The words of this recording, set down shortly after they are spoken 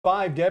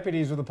5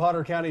 deputies with the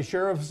Potter County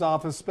Sheriff's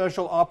Office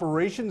Special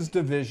Operations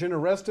Division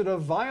arrested a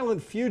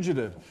violent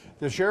fugitive.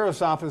 The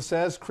Sheriff's Office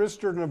says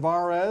Christopher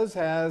Navarez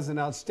has an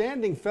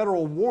outstanding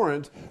federal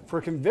warrant for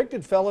a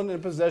convicted felon in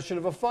possession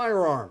of a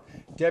firearm.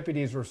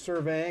 Deputies were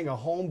surveying a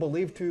home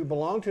believed to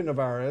belong to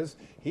Navarez.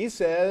 He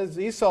says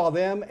he saw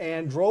them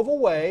and drove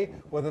away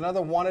with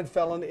another wanted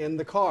felon in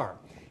the car.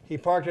 He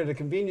parked at a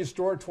convenience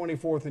store at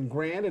 24th and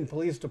Grand, and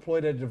police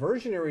deployed a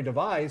diversionary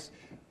device,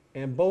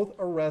 and both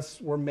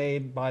arrests were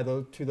made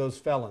to those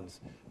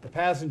felons. The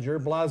passenger,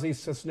 Blasi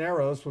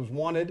Cisneros, was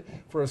wanted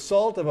for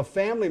assault of a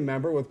family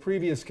member with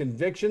previous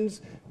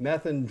convictions.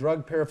 Meth and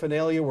drug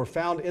paraphernalia were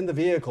found in the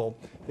vehicle.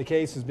 The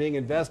case is being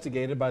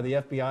investigated by the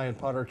FBI and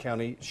Potter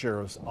County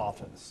Sheriff's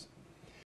Office.